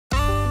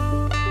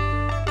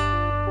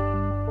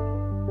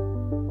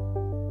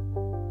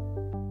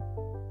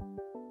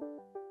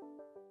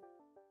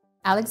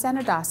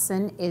Alexander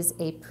Dawson is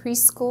a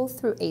preschool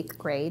through 8th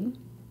grade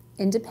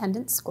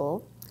independent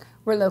school.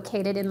 We're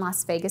located in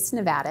Las Vegas,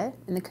 Nevada,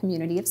 in the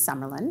community of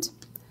Summerland.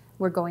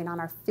 We're going on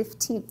our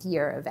 15th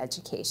year of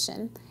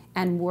education,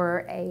 and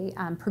we're a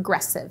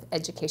progressive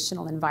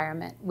educational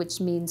environment,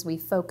 which means we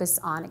focus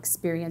on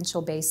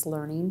experiential-based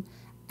learning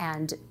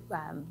and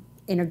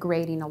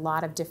integrating a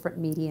lot of different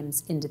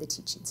mediums into the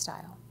teaching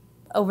style.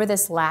 Over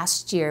this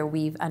last year,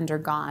 we've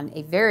undergone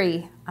a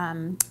very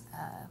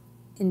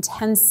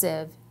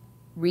intensive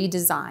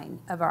redesign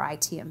of our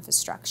IT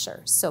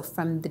infrastructure. So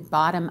from the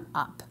bottom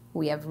up,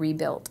 we have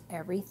rebuilt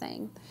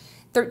everything.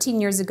 13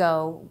 years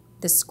ago,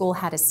 the school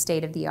had a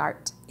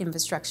state-of-the-art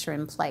infrastructure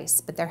in place,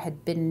 but there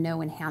had been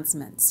no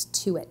enhancements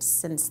to it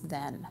since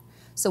then.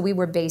 So we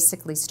were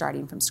basically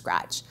starting from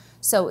scratch.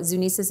 So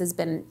Zunesis has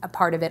been a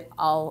part of it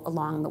all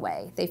along the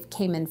way. They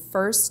came in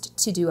first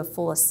to do a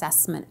full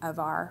assessment of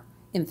our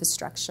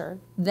infrastructure.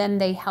 Then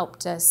they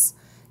helped us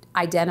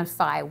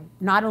identify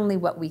not only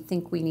what we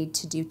think we need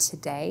to do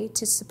today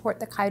to support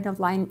the kind of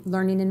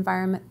learning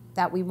environment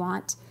that we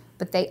want,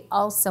 but they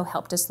also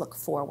helped us look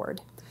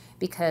forward.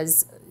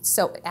 Because,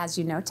 so as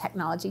you know,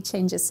 technology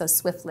changes so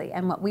swiftly,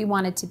 and what we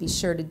wanted to be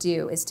sure to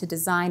do is to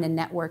design a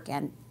network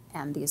and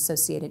the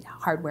associated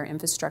hardware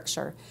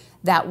infrastructure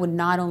that would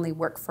not only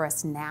work for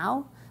us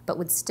now, but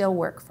would still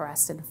work for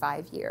us in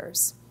 5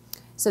 years.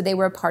 So they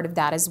were a part of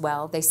that as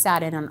well. They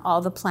sat in on all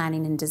the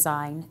planning and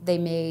design. They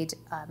made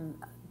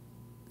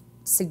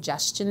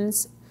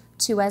suggestions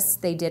to us.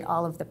 They did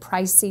all of the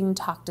pricing,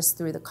 talked us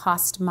through the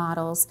cost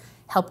models,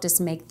 helped us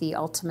make the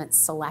ultimate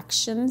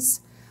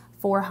selections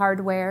for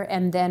hardware,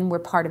 and then we're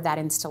part of that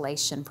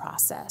installation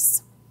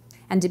process.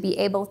 And to be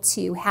able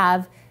to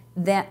have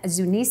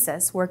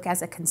Zunesis work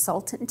as a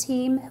consultant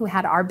team who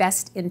had our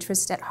best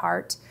interest at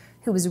heart,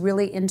 who was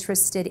really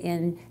interested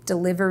in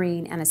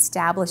delivering and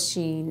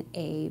establishing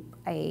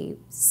a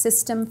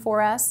system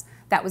for us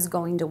that was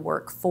going to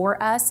work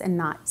for us and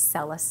not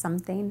sell us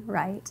something,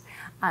 right?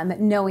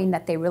 Knowing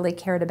that they really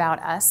cared about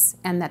us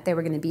and that they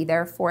were going to be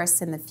there for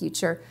us in the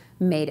future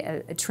made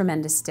a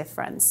tremendous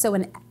difference. So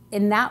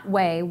in that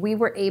way, we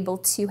were able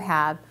to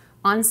have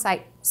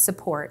on-site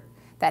support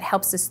that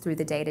helps us through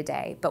the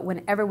day-to-day. But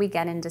whenever we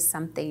get into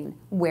something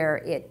where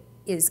it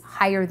is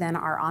higher than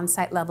our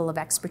on-site level of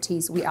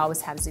expertise, we always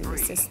have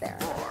Zunesis there.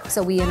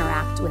 So we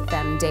interact with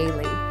them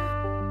daily.